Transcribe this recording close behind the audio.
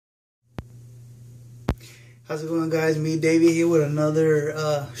How's it going, guys? Me, Davey, here with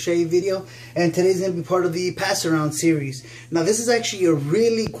another shave video, and today's going to be part of the pass around series. Now, this is actually a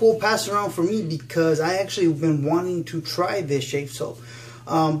really cool pass around for me because I actually have been wanting to try this shave soap.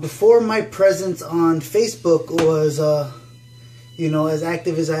 Before my presence on Facebook was, as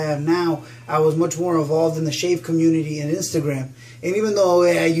active as I am now, I was much more involved in the shave community and Instagram. And even though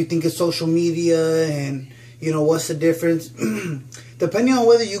you think it's social media and, what's the difference? Depending on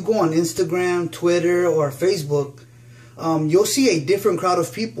whether you go on Instagram, Twitter, or Facebook, you'll see a different crowd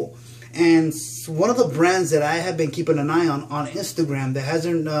of people. And one of the brands that I have been keeping an eye on Instagram that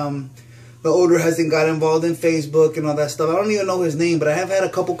hasn't, the owner hasn't got involved in Facebook and all that stuff. I don't even know his name, but I have had a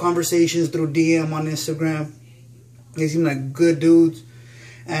couple conversations through DM on Instagram. They seem like good dudes.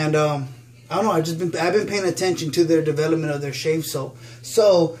 And I don't know, I've been paying attention to their development of their shave soap.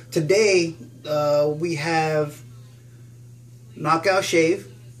 So today we have Knockout Shave.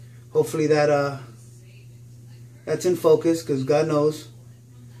 Hopefully that's in focus, because God knows.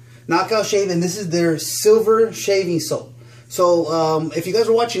 Knockout Shave, and this is their silver shaving soap. So if you guys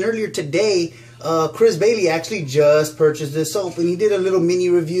were watching earlier today, Chris Bailey actually just purchased this soap, and he did a little mini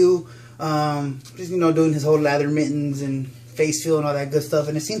review, just doing his whole lather mittens and face feel and all that good stuff,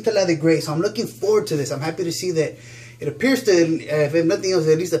 and it seemed to lather great. So I'm looking forward to this. I'm happy to see that it appears to, if nothing else,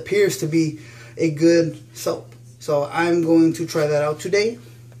 it at least appears to be a good soap. So I'm going to try that out today.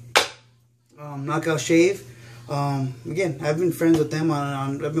 Knockout Shave. Again, I've been friends with them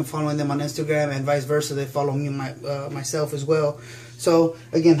I've been following them on Instagram, and vice versa. They follow me myself as well. So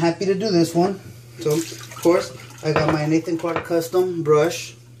again, happy to do this one. So of course, I got my Nathan Clark custom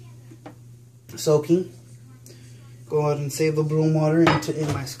brush soaking. Go ahead and save the broom water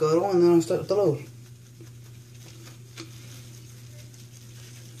in my scuttle, and then I'll start the load.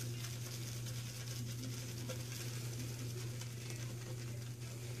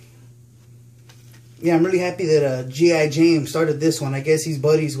 Yeah, I'm really happy that G.I. James started this one. I guess he's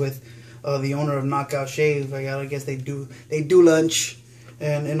buddies with the owner of Knockout Shave. I guess they do lunch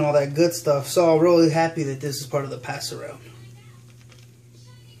and all that good stuff. So I'm really happy that this is part of the pass around.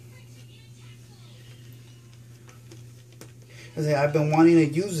 I've been wanting to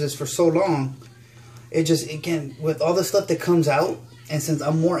use this for so long. It can, with all the stuff that comes out, and since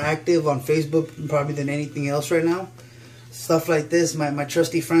I'm more active on Facebook probably than anything else right now, stuff like this, my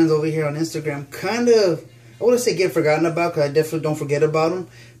trusty friends over here on Instagram kind of, I wouldn't say get forgotten about, because I definitely don't forget about them,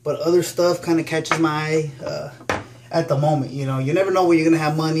 but other stuff kind of catches my eye at the moment. You never know when you're going to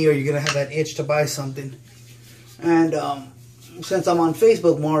have money or you're going to have that itch to buy something. And since I'm on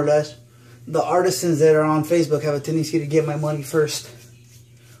Facebook more or less, the artisans that are on Facebook have a tendency to get my money first,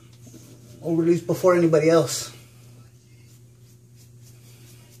 or at least before anybody else.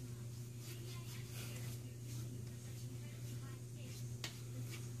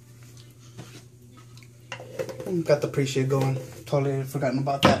 Got the pre-shave going. Totally forgotten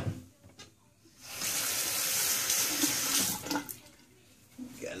about that.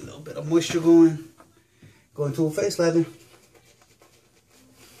 Got a little bit of moisture going to a face lather.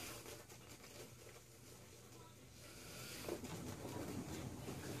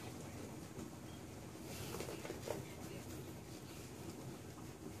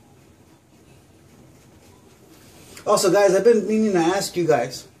 Also, guys, I've been meaning to ask you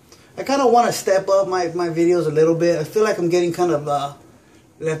guys. I kind of want to step up my videos a little bit. I feel like I'm getting kind of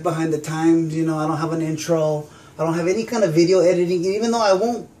left behind the times. I don't have an intro. I don't have any kind of video editing. Even though I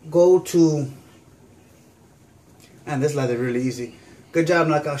won't go to... Man, this lather really easy. Good job,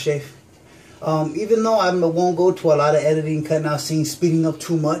 Knockout Shave. Even though I won't go to a lot of editing, cutting out scenes, speeding up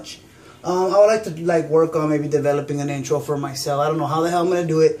too much, I would like to work on maybe developing an intro for myself. I don't know how the hell I'm going to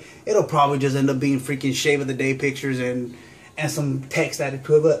do it. It'll probably just end up being freaking shave of the day pictures and some text added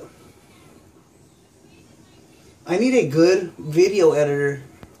to it, but I need a good video editor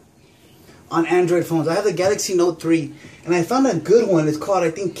on Android phones. I have the Galaxy Note 3, and I found a good one. It's called,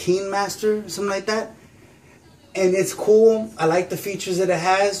 I think, Keen Master, something like that. And it's cool. I like the features that it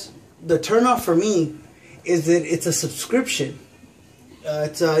has. The turnoff for me is that it's a subscription.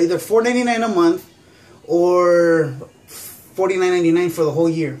 It's either $4.99 a month or $49.99 for the whole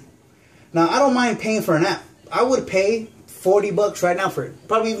year. Now, I don't mind paying for an app. I would pay $40 right now for it.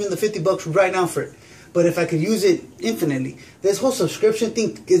 Probably even the $50 right now for it. But if I could use it infinitely, this whole subscription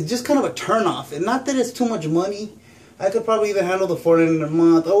thing is just kind of a turn-off. And not that it's too much money. I could probably even handle the $4.99 a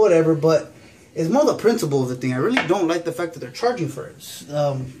month or whatever, but it's more the principle of the thing. I really don't like the fact that they're charging for it,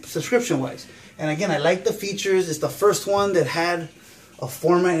 subscription-wise. And again, I like the features. It's the first one that had a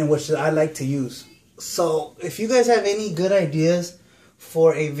format in which I like to use. So if you guys have any good ideas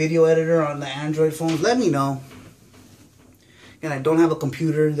for a video editor on the Android phones, let me know. And I don't have a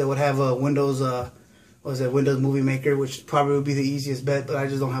computer that would have a Windows what was it, Windows Movie Maker, which probably would be the easiest bet, but I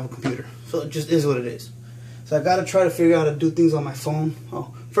just don't have a computer. So it just is what it is. So I got to try to figure out how to do things on my phone.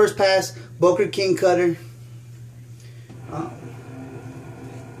 Oh, first pass, Booker King cutter.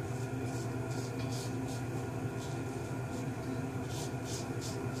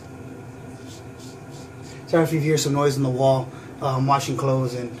 Sorry if you hear some noise in the wall. I'm washing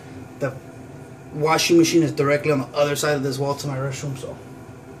clothes, and the washing machine is directly on the other side of this wall to my restroom, so.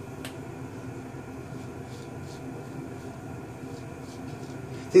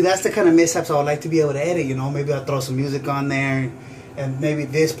 See, that's the kind of mishaps I would like to be able to edit, you know. Maybe I'll throw some music on there, and maybe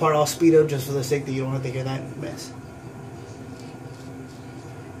this part I'll speed up just for the sake that you don't have to hear that mess.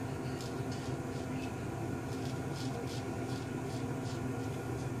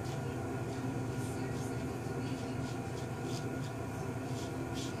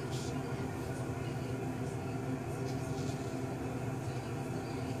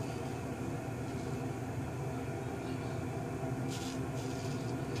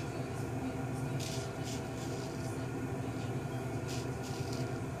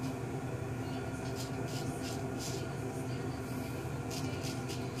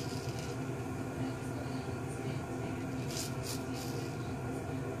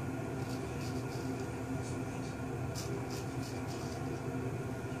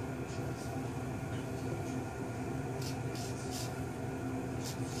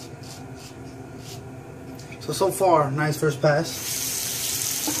 So far, nice first pass.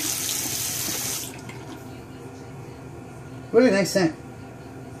 Really nice scent.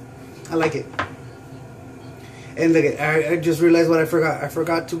 I like it. And look, I just realized what I forgot. I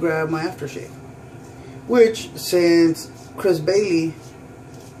forgot to grab my aftershave. Which, since Chris Bailey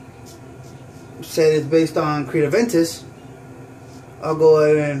said it's based on Creed Aventus, I'll go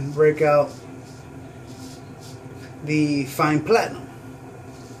ahead and break out the Fine Platinum.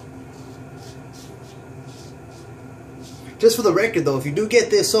 Just for the record though, if you do get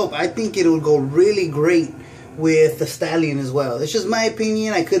this soap, I think it will go really great with the Stallion as well. It's just my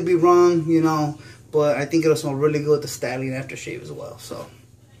opinion. I could be wrong, you know, but I think it'll smell really good with the Stallion aftershave as well. So.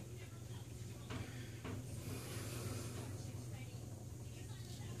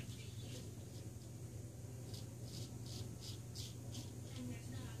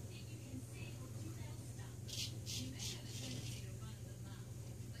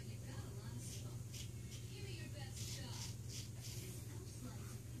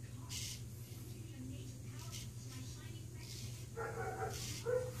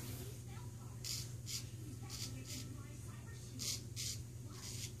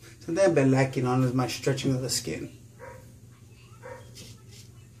 Something I've been lacking on is my stretching of the skin.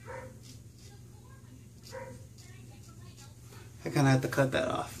 I kind of have to cut that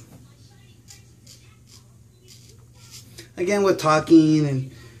off. Again, with talking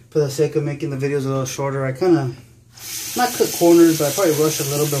and for the sake of making the videos a little shorter, I kind of, not cut corners, but I probably rush a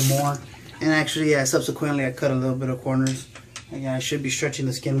little bit more. And actually, yeah, subsequently I cut a little bit of corners. Again, I should be stretching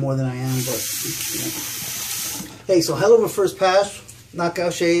the skin more than I am, but, you know. Hey, so hell of a first pass.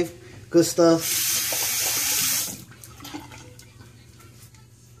 Knockout shave, good stuff.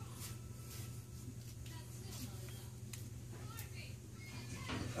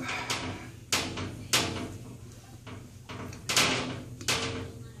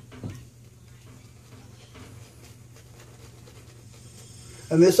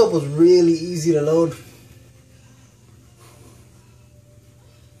 And this soap was really easy to load.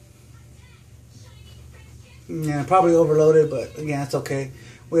 Yeah, probably overloaded, but again, it's okay.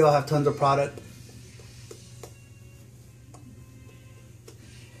 We all have tons of product.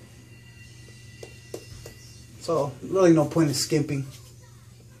 So, really no point in skimping.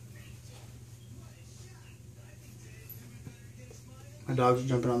 My dogs are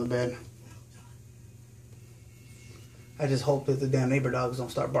jumping on the bed. I just hope that the damn neighbor dogs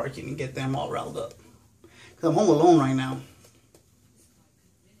don't start barking and get them all riled up. Because I'm home alone right now.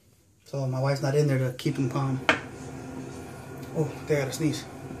 So my wife's not in there to keep them calm. Oh, they gotta sneeze.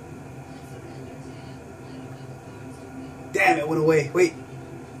 Damn, it went away. Wait.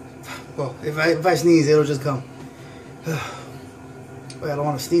 Well, if I sneeze, it'll just come. Wait, I don't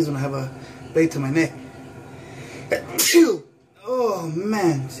want to sneeze when I have a blade to my neck. Oh,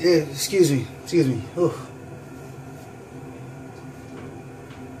 man. Excuse me. Excuse me. Oh.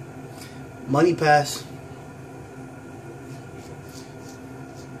 Money pass.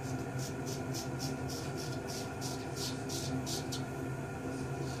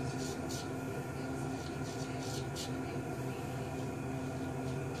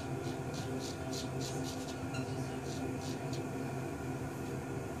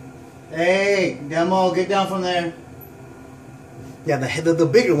 Hey, Demo, get down from there. Yeah, the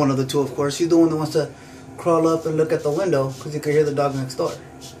bigger one of the two, of course. He's the one that wants to crawl up and look at the window because he could hear the dog next door.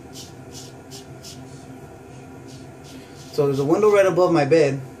 So there's a window right above my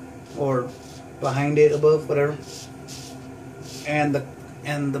bed, or behind it, above, whatever. And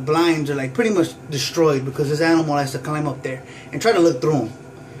the blinds are like pretty much destroyed because this animal has to climb up there and try to look through them.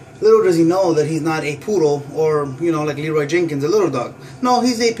 Little does he know that he's not a poodle or, you know, like Leroy Jenkins, a little dog. No,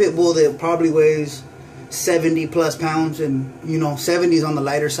 he's a pit bull that probably weighs 70 plus pounds, and, you know, 70 is on the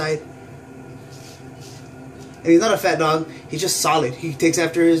lighter side. And he's not a fat dog. He's just solid. He takes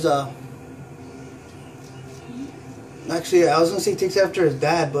after his, actually, I was going to say he takes after his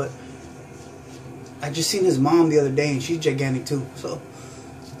dad, but I just seen his mom the other day, and she's gigantic too. So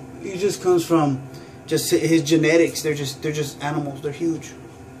he just comes from just his genetics. They're just animals. They're huge.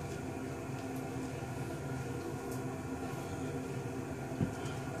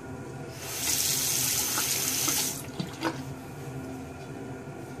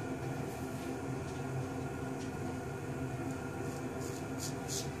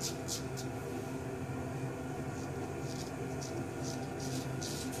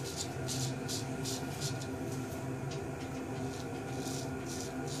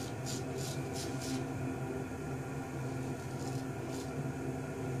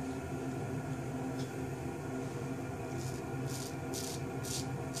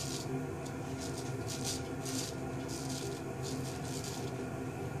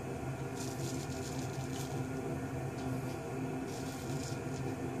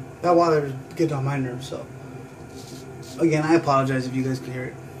 That water gets on my nerves, so again, I apologize if you guys could hear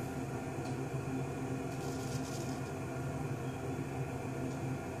it.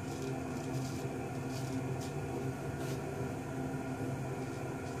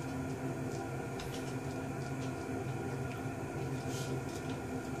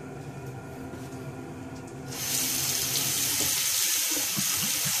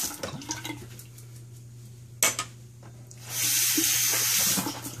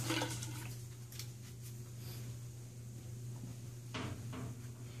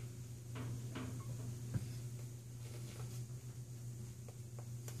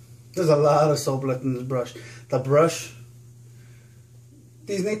 There's a lot of soap left in this brush. The brush,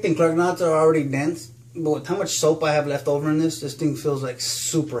 these Nathan Clark knots are already dense, but with how much soap I have left over in this thing feels like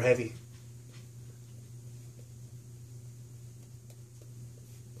super heavy.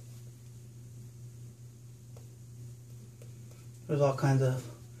 There's all kinds of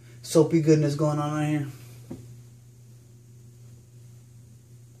soapy goodness going on right here.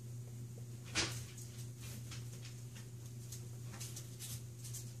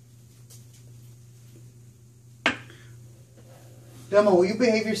 Demo, will you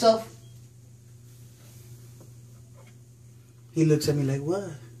behave yourself? He looks at me like, what?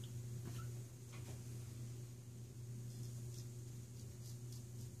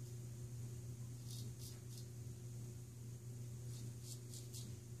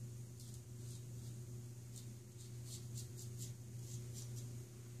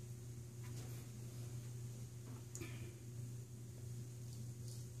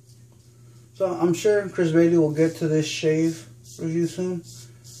 So I'm sure Chris Bailey will get to this shave review soon,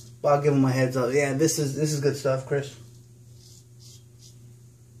 but I'll give him a heads up. Yeah, this is good stuff, Chris.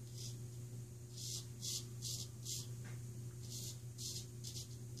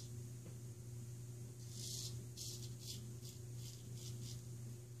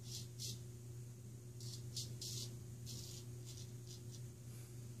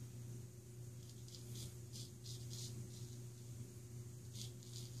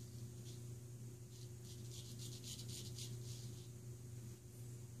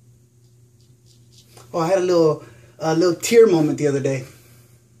 Oh, I had a little tear moment the other day.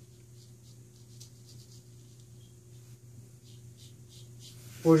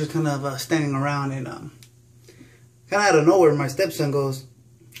 We were just kind of standing around, and kind of out of nowhere, my stepson goes,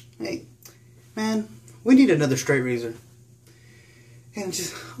 "Hey, man, we need another straight razor." And I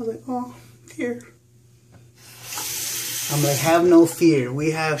was like, "Oh, here." I'm like, "Have no fear.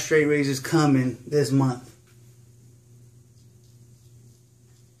 We have straight razors coming this month."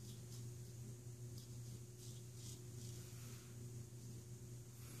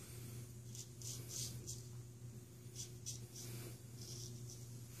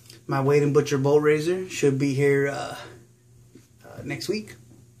 My Wade and Butcher bolt razor should be here next week.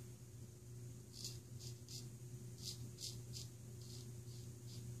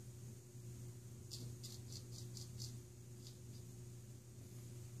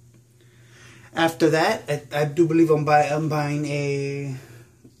 After that, I do believe I'm buying a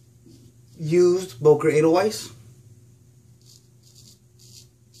used Boker Edelweiss.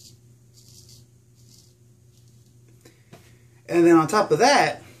 And then on top of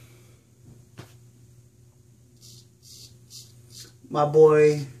that, my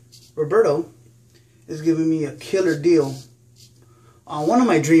boy Roberto is giving me a killer deal on one of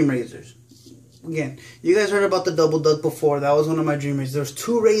my dream razors. Again, you guys heard about the Double Duck before. That was one of my dream razors. There's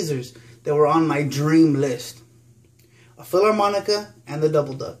two razors that were on my dream list. A Philharmonica and the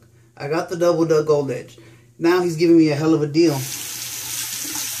Double Duck. I got the Double Duck Gold Edge. Now he's giving me a hell of a deal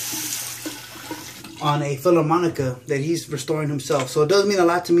on a Philharmonica that he's restoring himself. So it does mean a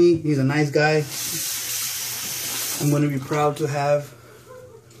lot to me. He's a nice guy. I'm going to be proud to have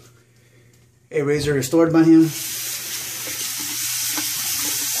a razor restored by him.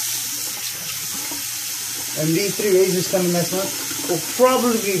 And these three razors coming next month will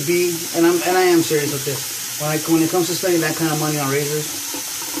probably be, and I am serious with this. When it comes to spending that kind of money on razors,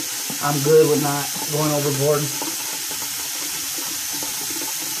 I'm good with not going overboard.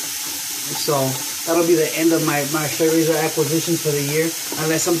 So that'll be the end of my straight razor acquisitions for the year,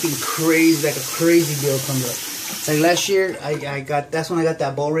 unless something crazy, like a crazy deal comes up. Like last year, that's when I got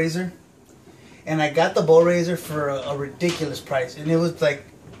that bow razor, and I got the bow razor for a ridiculous price, and it was like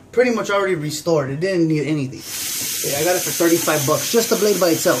pretty much already restored. It didn't need anything. Yeah, I got it for $35, just the blade by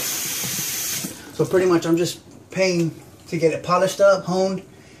itself. So pretty much I'm just paying to get it polished up, honed,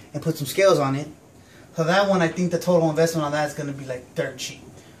 and put some scales on it. So that one, I think the total investment on that is going to be like dirt cheap.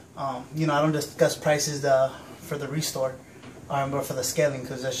 You know, I don't discuss prices for the restore or for the scaling,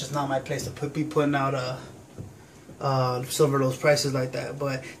 because that's just not my place to be putting out silver those prices like that.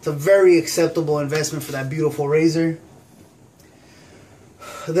 But it's a very acceptable investment for that beautiful razor.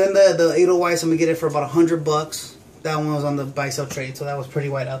 Then the 80 Whites, I'm gonna get it for about $100. That one was on the buy sell trade, so that was pretty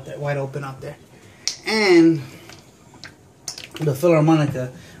wide open out there. And the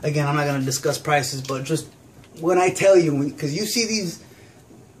Philharmonica, again, I'm not gonna discuss prices, but just when I tell you, because you see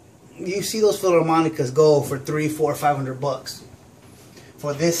those Philharmonicas go for $300, $400, $500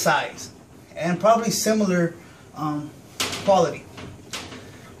 for this size, and probably similar quality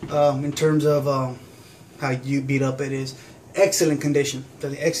in terms of how you beat up it is. Excellent condition.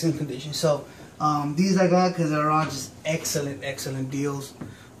 Excellent condition. So these I got because they're all just excellent deals.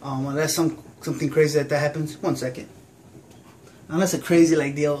 Unless something crazy like that happens, 1 second. Unless a crazy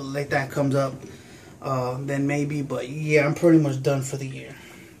deal like that comes up, then maybe. But yeah, I'm pretty much done for the year.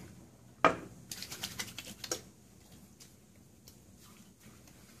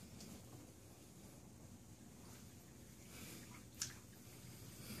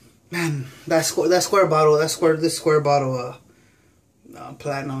 Man, this square bottle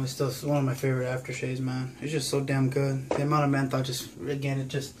platinum is still one of my favorite aftershaves, man. It's just so damn good. The amount of menthol, it's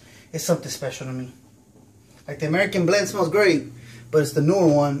something special to me. Like the American blend smells great, but it's the newer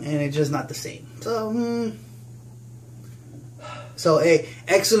one, and it's just not the same. So hey,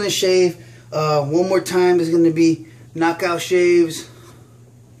 excellent shave. One more time, it's gonna be Knockout Shaves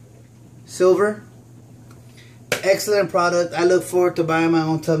Silver. Excellent product. I look forward to buying my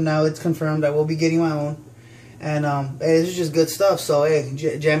own tub now. It's confirmed I will be getting my own. And hey, this is just good stuff. So hey,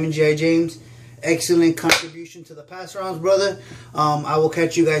 Jammin' J. James, excellent contribution to the Pass-Arounds, brother. I will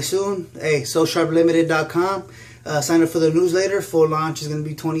catch you guys soon. Hey, SoSharpLimited.com. Sign up for the newsletter. Full launch is going to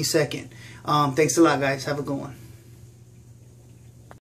be 22nd. Thanks a lot, guys. Have a good one.